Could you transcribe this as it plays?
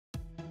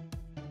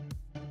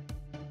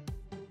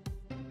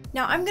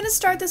Now I'm gonna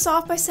start this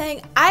off by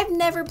saying I've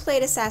never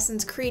played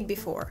Assassin's Creed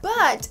before,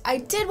 but I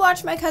did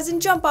watch my cousin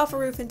jump off a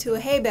roof into a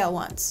hay bale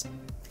once.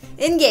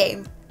 In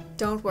game.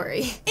 Don't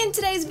worry. In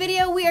today's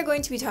video, we are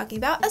going to be talking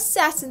about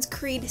Assassin's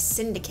Creed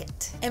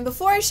Syndicate. And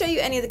before I show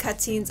you any of the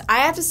cutscenes, I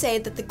have to say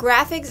that the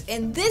graphics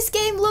in this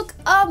game look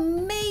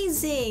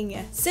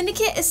amazing.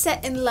 Syndicate is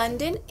set in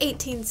London,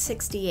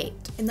 1868,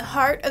 in the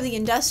heart of the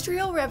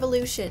Industrial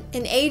Revolution,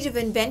 an age of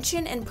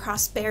invention and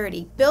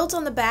prosperity, built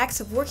on the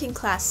backs of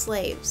working-class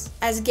slaves.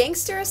 As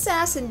gangster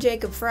assassin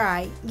Jacob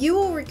Fry, you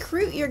will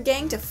recruit your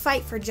gang to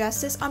fight for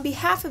justice on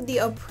behalf of the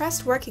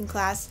oppressed working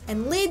class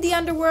and lead the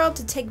underworld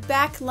to take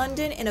back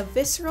London in a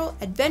visceral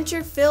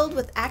adventure filled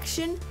with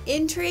action,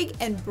 intrigue,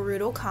 and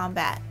brutal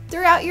combat.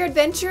 Throughout your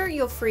adventure,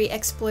 you'll free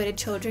exploited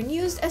children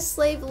used as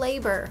slave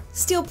labor,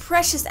 steal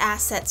precious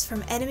assets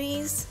from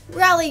enemies,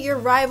 rally your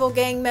rival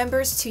gang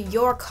members to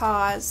your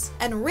cause,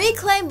 and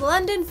reclaim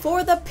London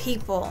for the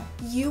people.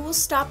 You will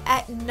stop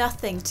at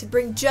nothing to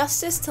bring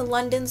justice to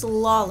London's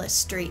lawless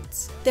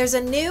streets. There's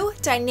a new,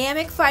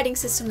 dynamic fighting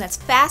system that's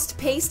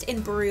fast-paced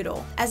and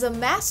brutal. As a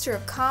master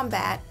of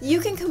combat, you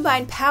can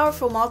combine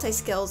powerful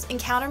multi-skills and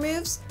counter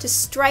moves to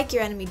strike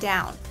your enemy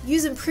down.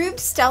 Use improved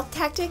stealth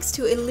tactics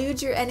to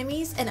elude your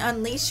enemies and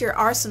unleash your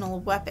arsenal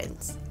of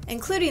weapons,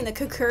 including the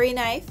kukuri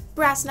knife,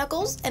 brass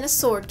knuckles, and a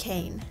sword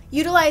cane.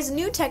 Utilize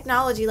new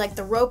technology like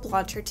the rope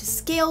launcher to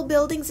scale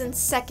buildings in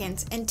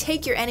seconds and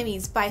take your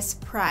enemies by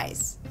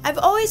surprise. I've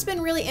always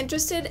been really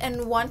interested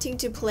in wanting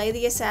to play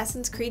the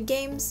Assassin's Creed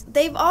games.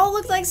 They've all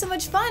looked like so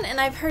much fun and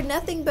I've heard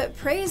nothing but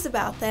praise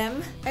about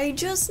them. I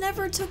just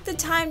never took the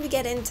time to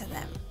get into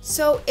them.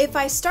 So if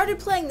I started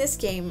playing this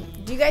game,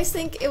 do you guys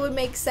think it would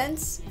make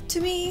sense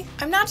to me?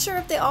 I'm not sure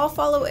if they all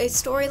follow a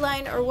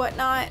storyline or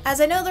whatnot, as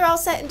I know they're all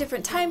set in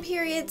different time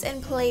periods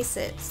and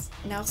places.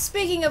 Now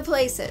speaking of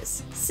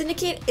places,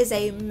 Syndicate is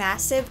a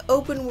massive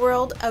open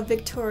world of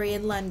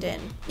Victorian London.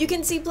 You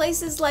can see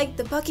places like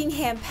the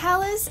Buckingham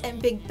Palace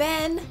and Big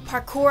Ben,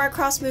 parkour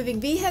across moving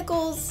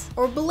vehicles,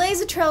 or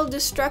blaze a trail of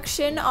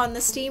destruction on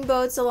the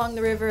steamboats along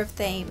the River of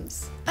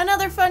Thames.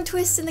 Another fun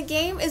twist in the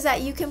game is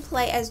that you can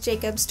play as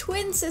Jacob's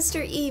twin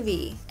sister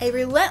Evie, a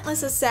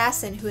relentless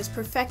assassin who has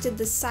perfected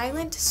the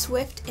silent,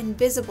 swift,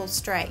 invisible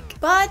strike.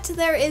 But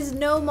there is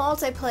no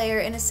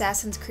multiplayer in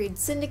Assassin's Creed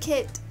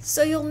Syndicate,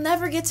 so you'll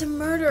never get to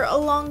murder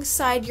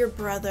alongside your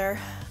brother.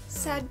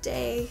 Sad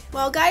day.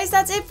 Well guys,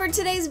 that's it for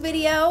today's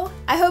video.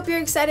 I hope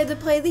you're excited to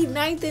play the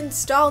 9th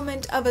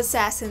installment of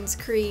Assassin's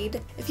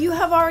Creed. If you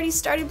have already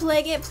started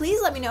playing it,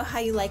 please let me know how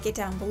you like it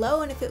down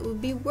below and if it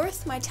would be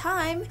worth my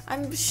time.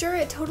 I'm sure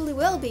it totally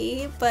will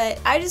be, but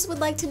I just would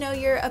like to know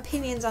your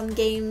opinions on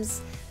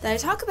games that I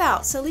talk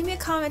about. So leave me a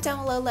comment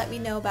down below, let me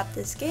know about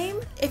this game.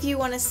 If you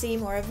want to see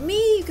more of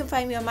me, you can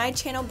find me on my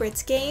channel,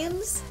 BRITTS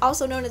Games,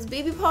 also known as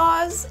Baby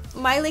Paws.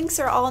 My links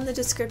are all in the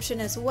description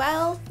as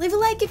well. Leave a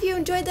like if you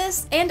enjoyed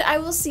this, and I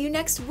will see you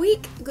next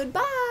week.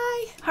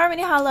 Goodbye!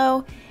 Harmony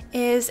Hollow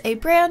is a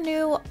brand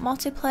new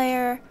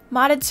multiplayer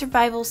modded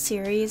survival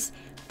series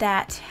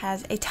that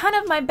has a ton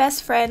of my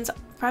best friends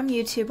from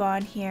YouTube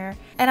on here,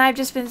 and I've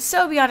just been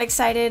so beyond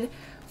excited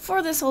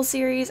for this whole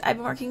series. I've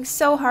been working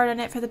so hard on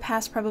it for the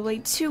past probably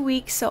 2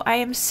 weeks, so I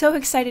am so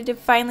excited to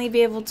finally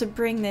be able to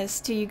bring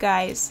this to you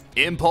guys.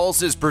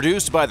 Impulse is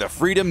produced by the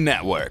Freedom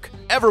Network.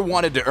 Ever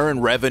wanted to earn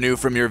revenue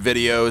from your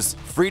videos?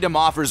 Freedom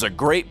offers a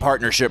great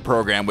partnership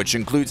program which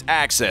includes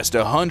access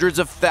to hundreds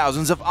of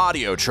thousands of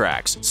audio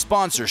tracks,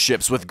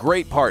 sponsorships with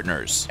great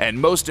partners, and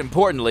most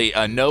importantly,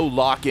 a no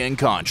lock-in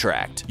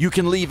contract. You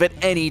can leave at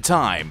any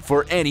time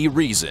for any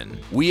reason.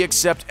 We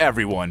accept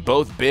everyone,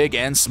 both big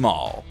and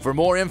small. For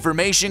more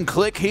information,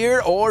 click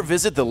here or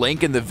visit the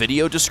link in the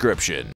video description.